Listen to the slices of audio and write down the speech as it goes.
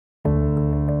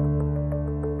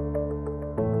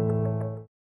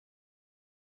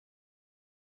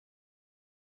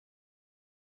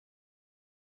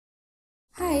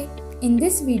Hi, in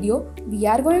this video, we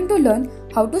are going to learn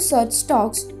how to search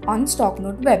stocks on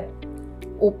Stocknote Web.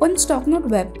 Open Stocknote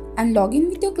Web and log in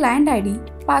with your client ID,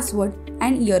 password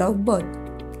and year of birth.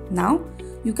 Now,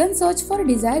 you can search for a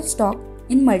desired stock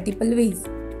in multiple ways.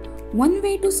 One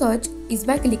way to search is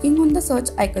by clicking on the search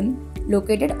icon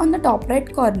located on the top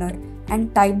right corner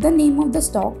and type the name of the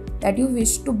stock that you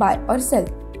wish to buy or sell.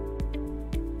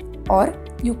 Or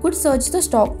you could search the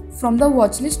stock from the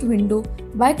watchlist window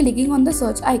by clicking on the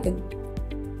search icon.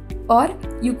 Or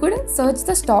you could search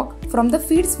the stock from the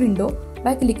feeds window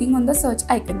by clicking on the search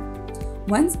icon.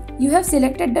 Once you have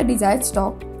selected the desired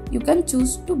stock, you can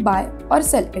choose to buy or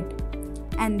sell it.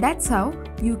 And that's how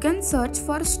you can search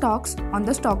for stocks on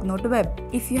the Stocknote Web.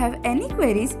 If you have any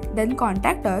queries, then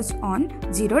contact us on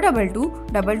 022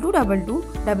 2222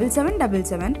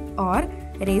 7777 or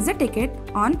raise a ticket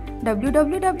on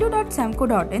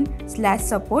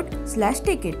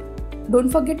www.samco.in/support/ticket. Don't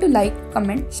forget to like,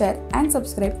 comment, share and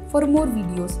subscribe for more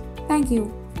videos. Thank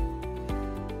you.